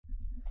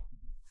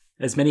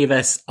As many of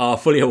us are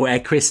fully aware,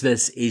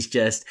 Christmas is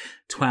just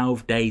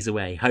 12 days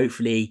away.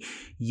 Hopefully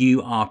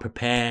you are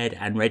prepared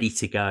and ready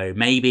to go.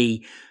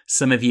 Maybe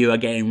some of you are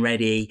getting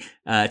ready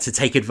to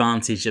take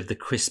advantage of the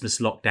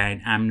Christmas lockdown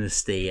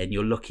amnesty, and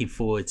you're looking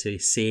forward to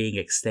seeing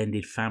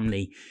extended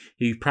family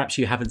who perhaps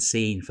you haven't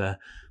seen for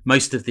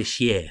most of this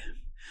year.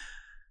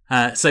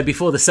 So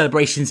before the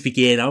celebrations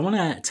begin, I want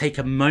to take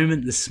a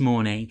moment this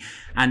morning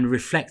and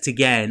reflect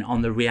again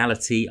on the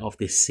reality of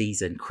this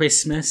season.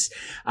 Christmas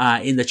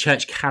in the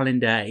church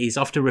calendar is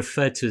often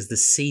referred to as the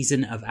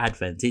season of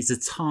Advent. It's a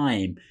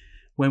time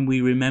when we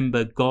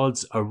remember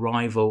God's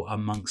arrival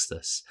amongst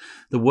us.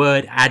 The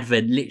word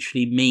Advent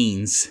literally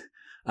means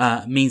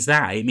that.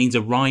 It means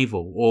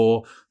arrival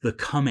or the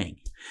coming.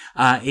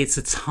 It's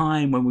a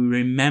time when we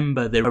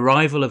remember the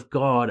arrival of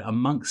God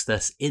amongst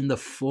us in the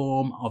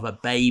form of a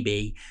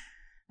baby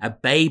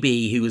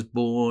who was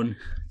born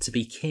to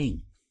be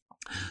king.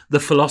 The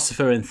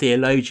philosopher and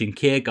theologian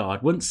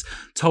Kierkegaard once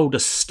told a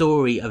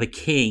story of a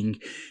king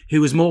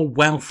who was more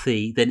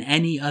wealthy than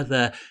any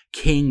other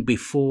king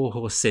before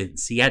or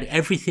since. He had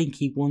everything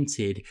he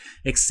wanted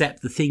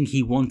except the thing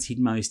he wanted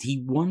most.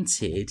 He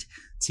wanted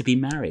to be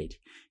married.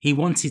 He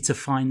wanted to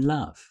find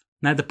love.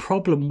 Now, the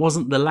problem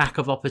wasn't the lack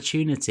of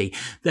opportunity.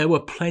 There were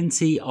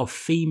plenty of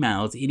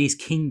females in his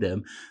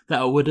kingdom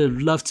that would have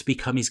loved to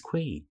become his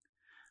queen.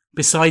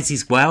 Besides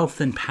his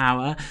wealth and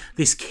power,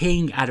 this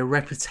king had a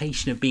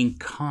reputation of being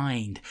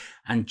kind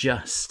and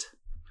just.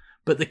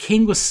 But the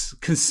king was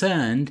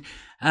concerned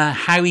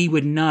how he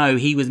would know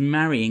he was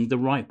marrying the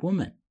right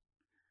woman.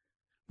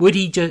 Would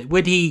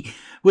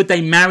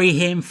they marry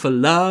him for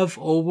love,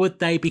 or would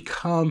they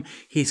become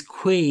his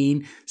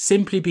queen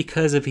simply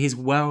because of his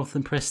wealth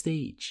and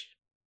prestige?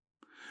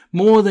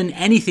 More than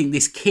anything,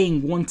 this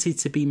king wanted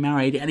to be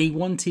married, and he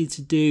wanted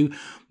to do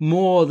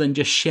more than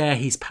just share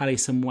his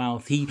palace and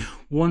wealth. He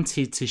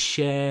wanted to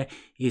share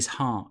his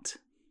heart.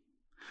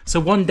 So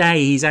one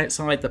day he's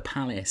outside the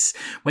palace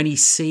when he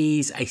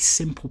sees a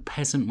simple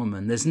peasant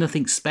woman. There's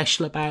nothing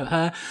special about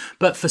her,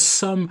 but for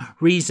some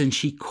reason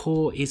she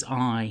caught his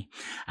eye.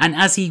 And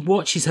as he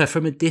watches her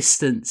from a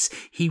distance,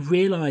 he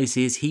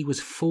realizes he was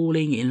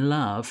falling in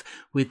love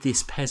with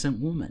this peasant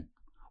woman.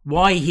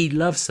 Why he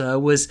loves her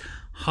was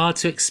hard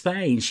to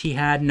explain. She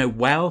had no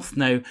wealth,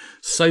 no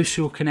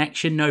social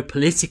connection, no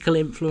political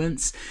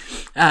influence.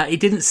 It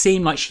didn't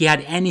seem like she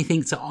had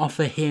anything to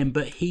offer him,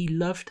 but he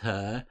loved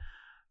her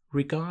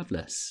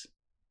regardless.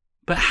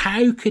 But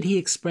how could he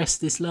express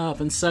this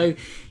love? And so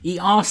he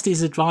asked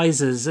his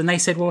advisors, and they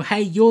said, well,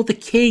 hey, you're the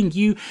king.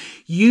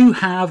 You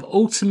have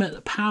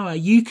ultimate power.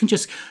 You can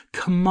just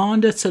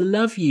command her to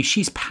love you.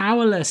 She's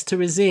powerless to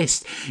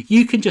resist.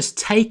 You can just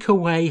take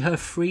away her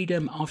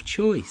freedom of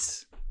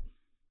choice.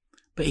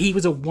 But he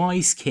was a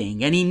wise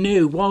king, and he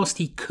knew whilst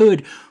he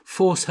could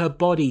force her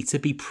body to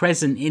be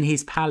present in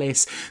his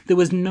palace, there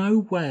was no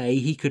way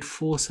he could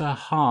force her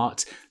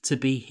heart to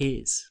be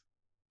his.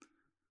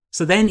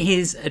 So then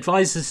his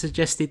advisor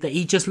suggested that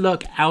he just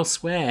look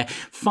elsewhere,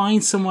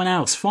 find someone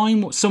else,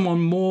 find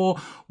someone more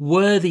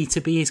worthy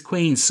to be his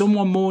queen,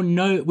 someone more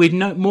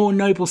more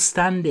noble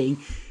standing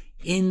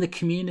in the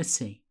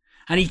community.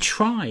 And he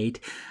tried,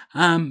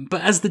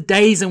 but as the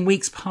days and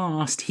weeks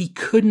passed, he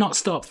could not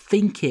stop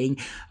thinking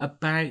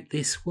about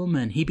this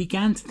woman. He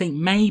began to think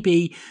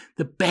maybe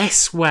the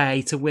best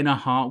way to win her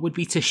heart would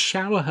be to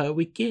shower her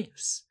with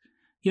gifts.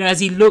 You know,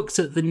 as he looked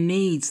at the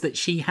needs that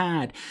she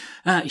had,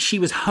 she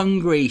was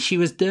hungry, she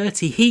was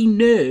dirty. He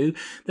knew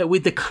that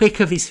with the click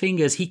of his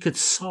fingers, he could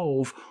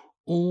solve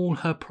all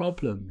her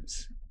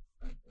problems.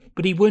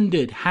 But he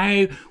wondered,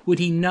 how would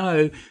he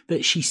know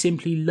that she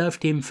simply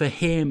loved him for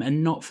him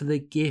and not for the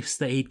gifts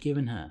that he'd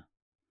given her?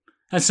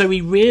 And so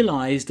he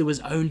realized there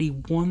was only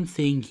one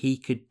thing he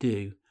could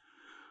do.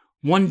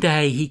 One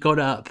day he got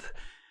up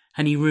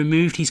and he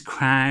removed his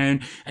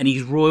crown and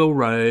his royal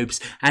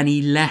robes, and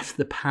he left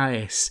the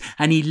palace,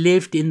 and he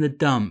lived in the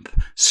dump,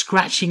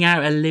 scratching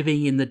out a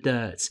living in the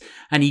dirt,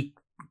 and he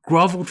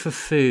grovelled for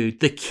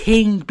food. The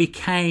king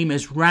became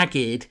as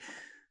ragged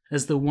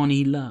as the one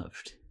he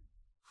loved.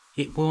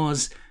 It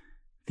was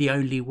the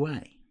only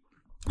way.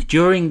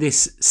 During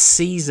this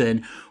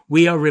season,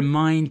 we are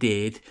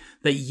reminded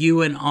that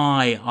you and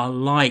I are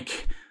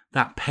like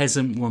that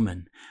peasant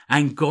woman,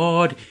 and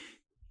God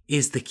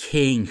is the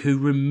king who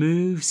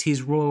removes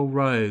his royal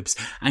robes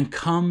and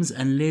comes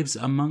and lives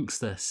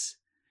amongst us.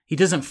 He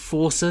doesn't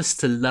force us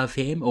to love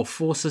him or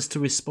force us to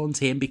respond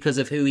to him because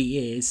of who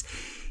he is.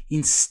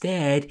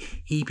 Instead,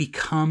 he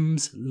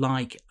becomes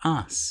like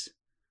us.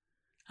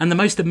 And the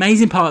most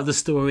amazing part of the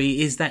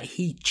story is that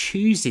he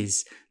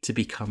chooses to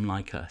become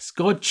like us.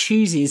 God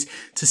chooses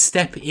to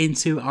step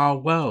into our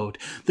world.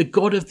 The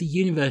God of the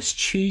universe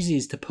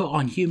chooses to put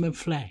on human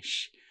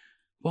flesh.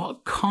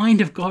 What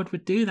kind of God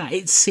would do that?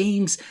 It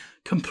seems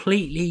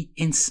completely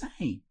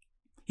insane.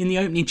 In the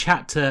opening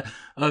chapter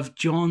of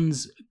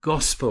John's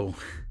Gospel,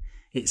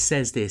 it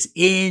says this: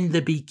 in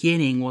the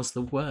beginning was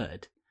the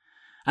Word,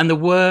 and the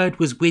Word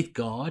was with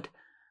God,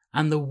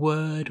 and the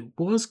Word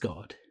was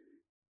God.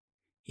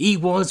 He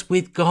was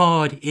with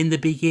God in the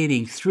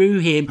beginning. Through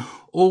him,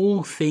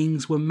 all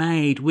things were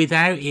made.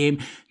 Without him,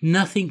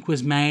 nothing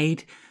was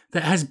made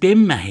that has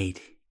been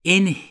made.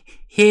 In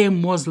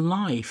him was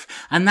life,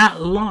 and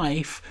that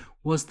life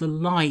was the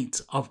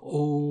light of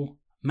all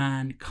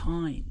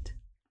mankind.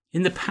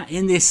 In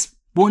this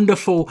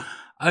wonderful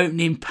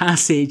opening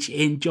passage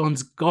in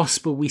John's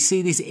Gospel, we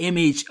see this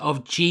image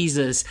of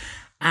Jesus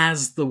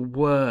as the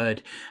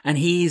Word, and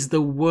he is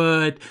the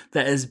Word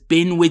that has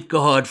been with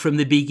God from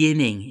the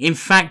beginning. In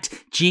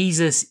fact,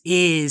 Jesus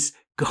is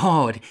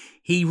God.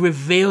 He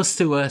reveals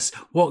to us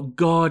what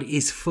God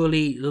is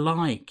fully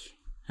like.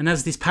 And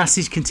as this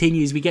passage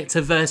continues, we get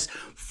to verse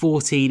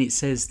 14. It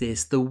says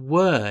this: the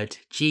Word,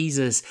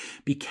 Jesus,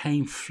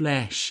 became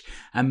flesh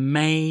and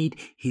made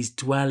his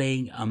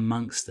dwelling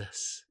amongst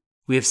us.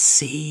 We have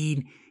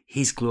seen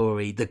his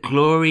glory, the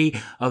glory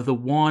of the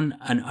one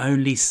and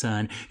only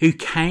Son, who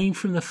came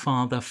from the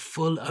Father,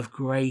 full of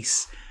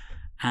grace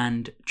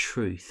and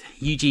truth.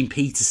 Eugene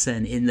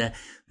Peterson, in the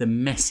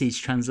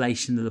Message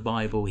translation of the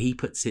Bible, he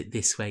puts it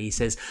this way. He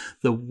says,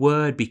 the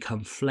Word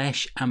became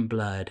flesh and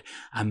blood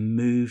and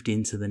moved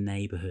into the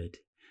neighborhood.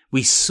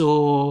 We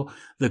saw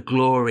the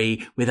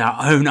glory with our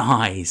own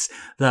eyes,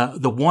 the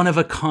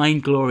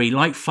one-of-a-kind glory,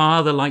 like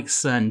Father, like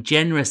Son,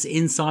 generous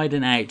inside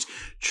and out,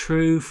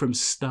 true from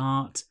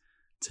start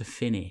to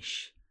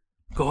finish.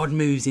 God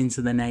moves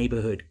into the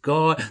neighborhood.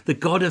 God, the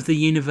God of the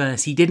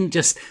universe, he didn't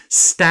just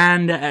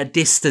stand at a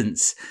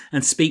distance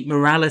and speak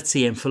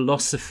morality and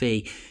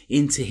philosophy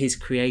into his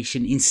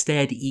creation.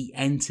 Instead, he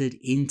entered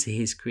into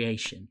his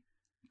creation.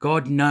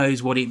 God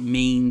knows what it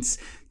means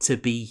to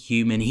be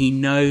human. He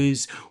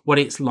knows what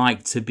it's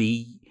like to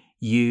be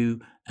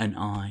you and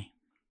I.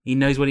 He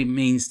knows what it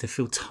means to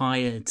feel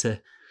tired,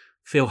 to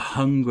feel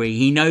hungry.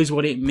 He knows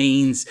what it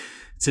means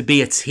to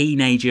be a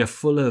teenager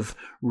full of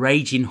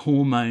raging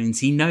hormones.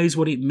 He knows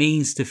what it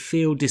means to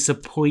feel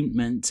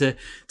disappointment, to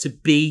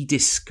be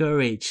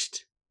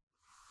discouraged.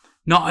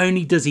 Not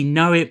only does he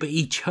know it, but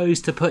he chose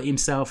to put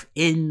himself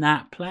in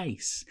that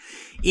place.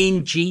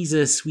 In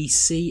Jesus, we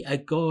see a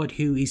God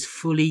who is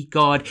fully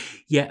God,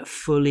 yet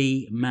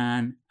fully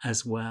man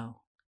as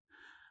well.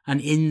 And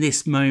in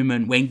this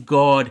moment, when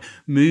God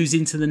moves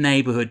into the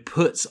neighborhood,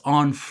 puts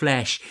on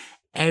flesh,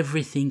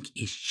 everything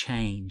is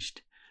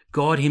changed.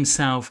 God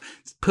himself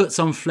puts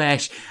on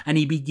flesh and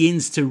he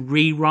begins to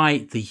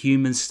rewrite the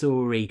human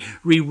story,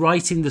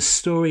 rewriting the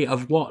story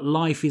of what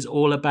life is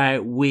all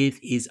about with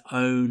his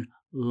own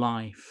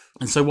life.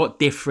 And so what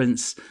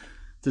difference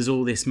does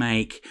all this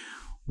make?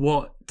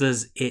 What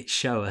does it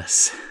show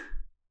us?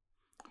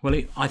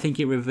 Well, I think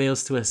it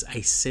reveals to us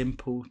a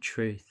simple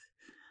truth,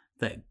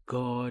 that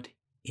God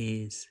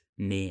is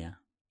near.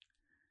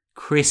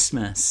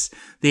 Christmas,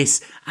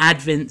 this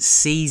Advent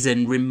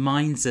season,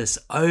 reminds us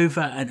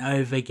over and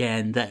over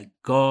again that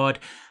God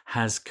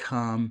has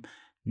come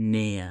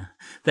near,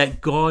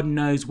 that God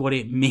knows what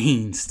it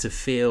means to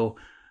feel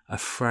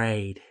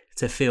afraid,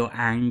 to feel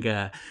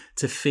anger,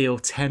 to feel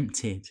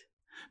tempted,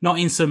 not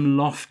in some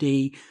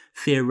lofty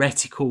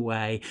theoretical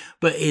way,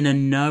 but in a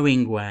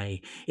knowing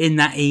way, in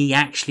that he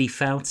actually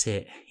felt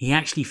it. He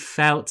actually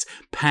felt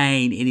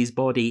pain in his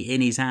body, in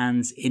his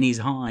hands, in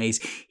his eyes.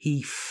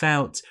 He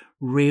felt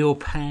real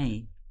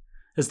pain.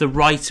 As the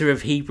writer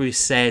of Hebrews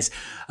says,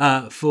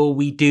 for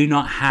we do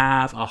not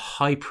have a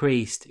high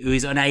priest who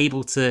is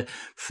unable to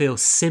feel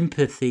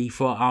sympathy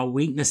for our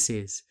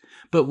weaknesses,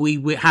 but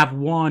we have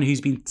one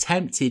who's been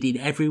tempted in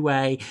every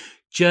way,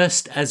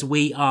 just as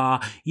we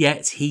are,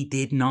 yet he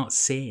did not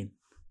sin.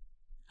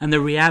 And the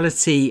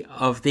reality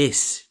of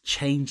this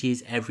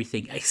changes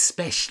everything,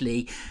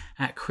 especially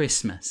at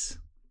Christmas.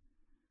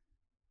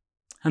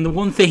 And the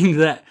one thing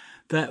that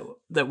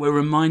we're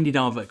reminded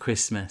of at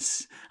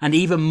Christmas, and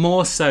even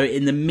more so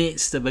in the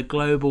midst of a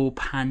global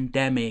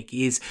pandemic,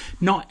 is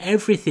not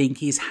everything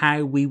is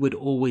how we would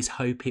always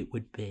hope it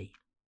would be.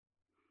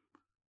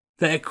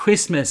 That at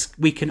Christmas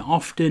we can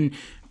often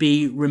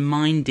be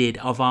reminded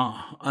of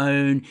our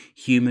own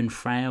human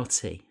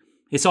frailty.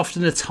 It's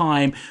often a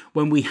time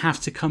when we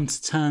have to come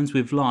to terms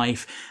with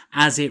life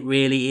as it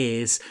really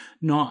is,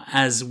 not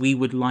as we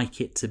would like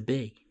it to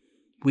be.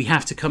 We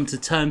have to come to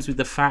terms with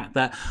the fact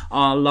that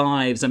our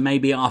lives and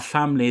maybe our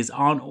families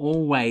aren't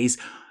always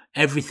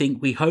everything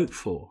we hope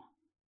for.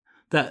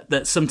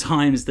 That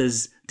sometimes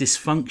there's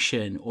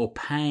dysfunction or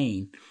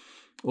pain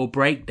or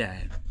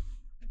breakdown.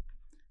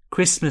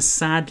 Christmas,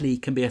 sadly,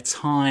 can be a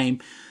time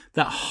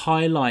that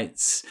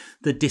highlights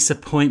the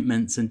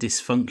disappointments and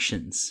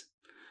dysfunctions.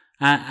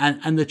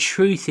 And the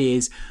truth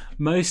is,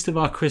 most of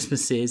our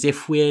Christmases,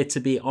 if we're to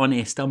be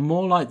honest, are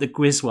more like the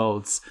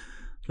Griswolds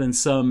than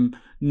some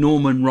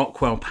Norman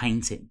Rockwell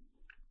painting.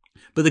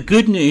 But the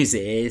good news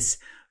is,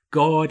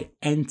 God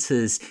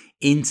enters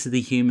into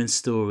the human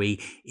story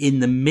in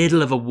the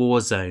middle of a war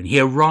zone. He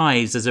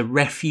arrives as a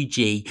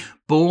refugee,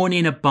 born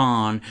in a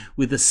barn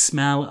with the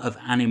smell of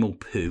animal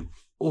poo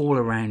all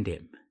around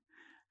him.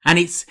 And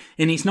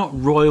it's not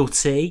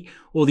royalty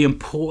or the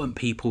important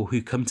people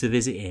who come to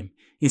visit him.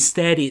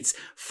 Instead, it's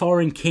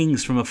foreign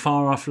kings from a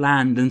far-off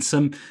land and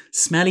some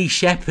smelly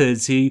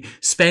shepherds who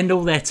spend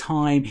all their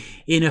time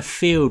in a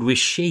field with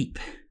sheep.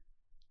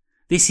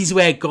 This is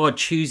where God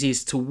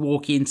chooses to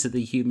walk into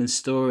the human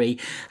story,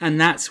 and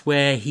that's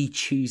where he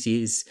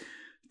chooses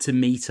to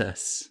meet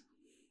us.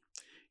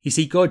 You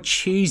see, God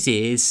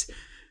chooses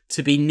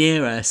to be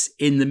near us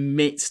in the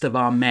midst of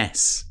our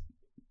mess.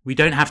 We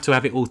don't have to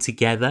have it all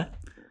together.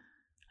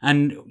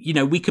 And,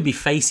 we could be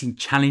facing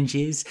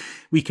challenges.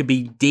 We could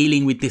be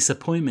dealing with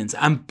disappointments.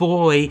 And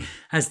boy,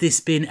 has this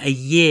been a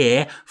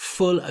year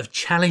full of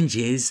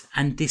challenges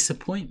and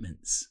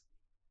disappointments.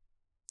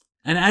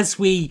 And as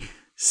we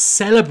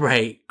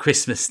celebrate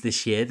Christmas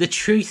this year, the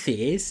truth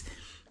is,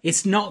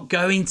 it's not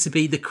going to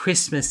be the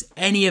Christmas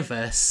any of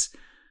us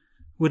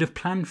would have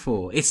planned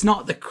for. It's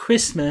not the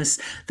Christmas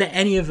that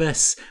any of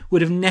us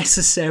would have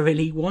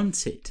necessarily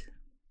wanted.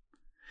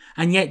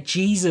 And yet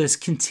Jesus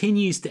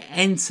continues to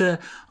enter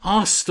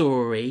our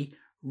story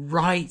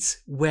right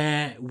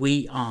where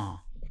we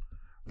are,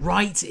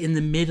 right in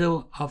the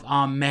middle of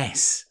our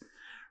mess,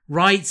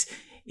 right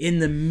in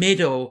the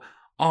middle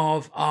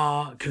of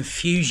our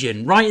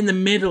confusion, right in the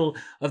middle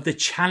of the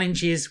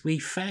challenges we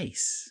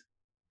face.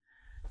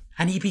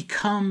 And he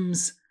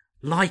becomes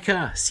like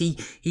us. He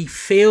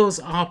feels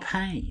our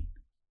pain,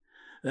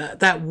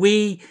 that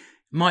we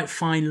might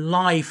find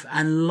life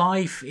and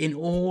life in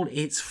all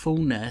its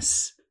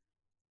fullness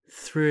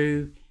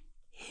through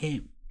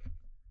him.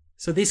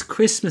 So this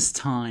Christmas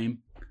time,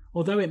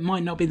 although it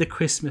might not be the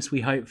Christmas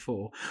we hope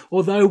for,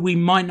 although we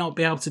might not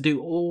be able to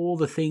do all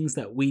the things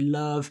that we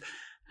love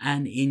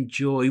and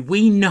enjoy,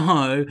 we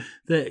know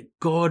that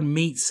God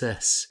meets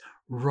us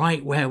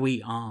right where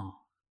we are.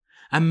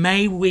 And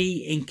may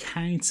we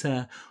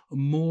encounter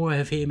more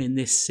of him in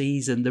this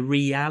season, the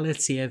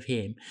reality of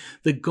him,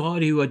 the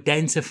God who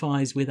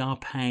identifies with our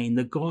pain,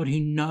 the God who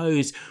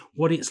knows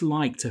what it's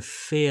like to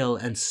feel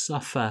and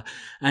suffer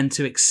and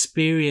to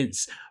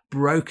experience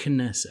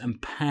brokenness and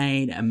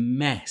pain and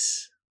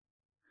mess.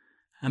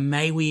 And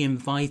may we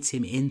invite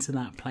him into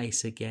that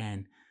place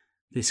again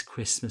this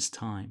Christmas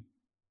time.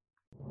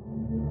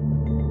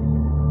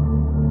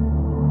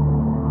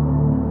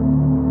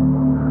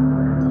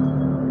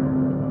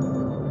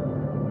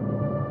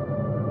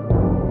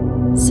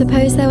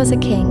 Suppose there was a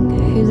king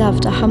who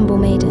loved a humble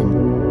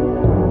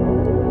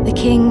maiden. The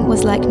king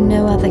was like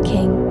no other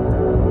king.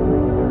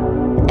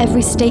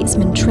 Every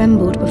statesman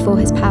trembled before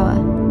his power.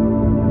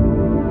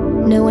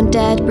 No one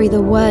dared breathe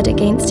a word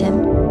against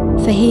him,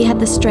 for he had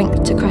the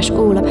strength to crush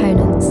all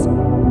opponents.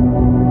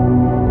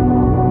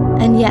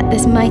 And yet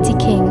this mighty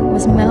king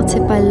was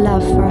melted by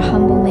love for a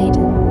humble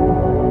maiden.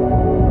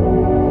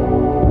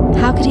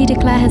 How could he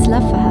declare his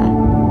love for her?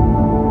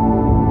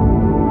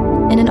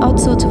 In an odd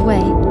sort of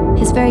way,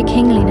 his very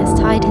kingliness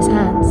tied his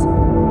hands.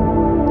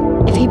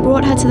 If he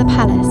brought her to the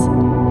palace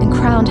and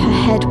crowned her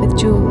head with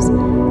jewels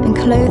and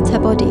clothed her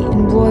body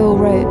in royal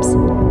robes,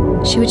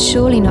 she would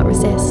surely not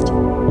resist.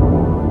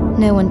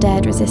 No one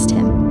dared resist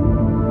him.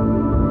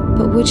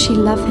 But would she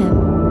love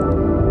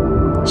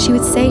him? She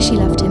would say she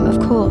loved him, of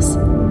course,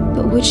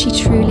 but would she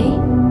truly?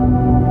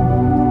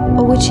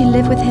 Or would she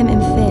live with him in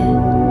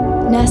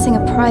fear, nursing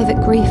a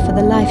private grief for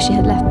the life she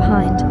had left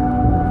behind?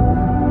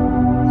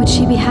 Would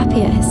she be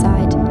happy at his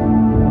side?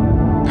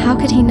 How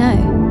could he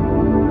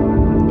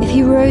know? If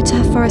he rode to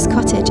her forest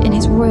cottage in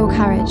his royal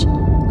carriage,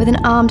 with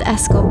an armed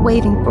escort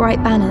waving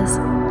bright banners,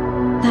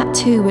 that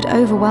too would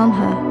overwhelm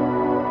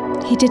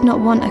her. He did not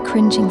want a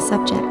cringing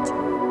subject.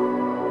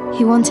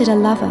 He wanted a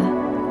lover,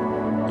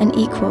 an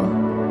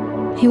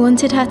equal. He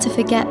wanted her to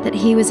forget that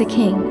he was a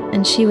king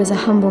and she was a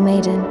humble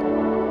maiden,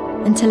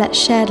 and to let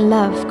shared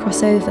love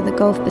cross over the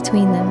gulf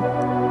between them.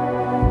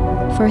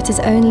 For it is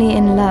only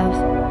in love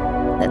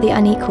that the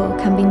unequal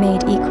can be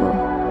made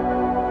equal.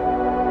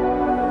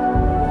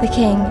 The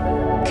king,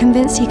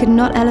 convinced he could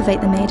not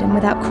elevate the maiden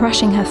without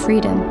crushing her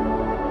freedom,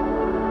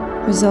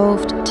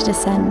 resolved to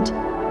descend.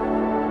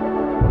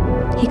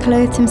 He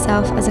clothed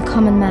himself as a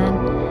common man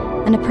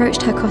and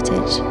approached her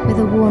cottage with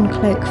a worn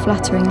cloak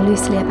fluttering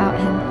loosely about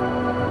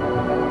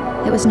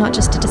him. It was not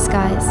just a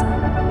disguise.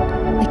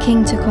 The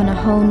king took on a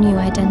whole new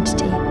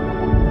identity.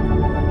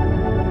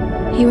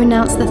 He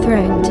renounced the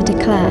throne to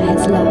declare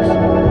his love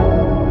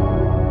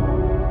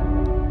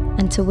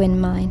and to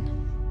win mine.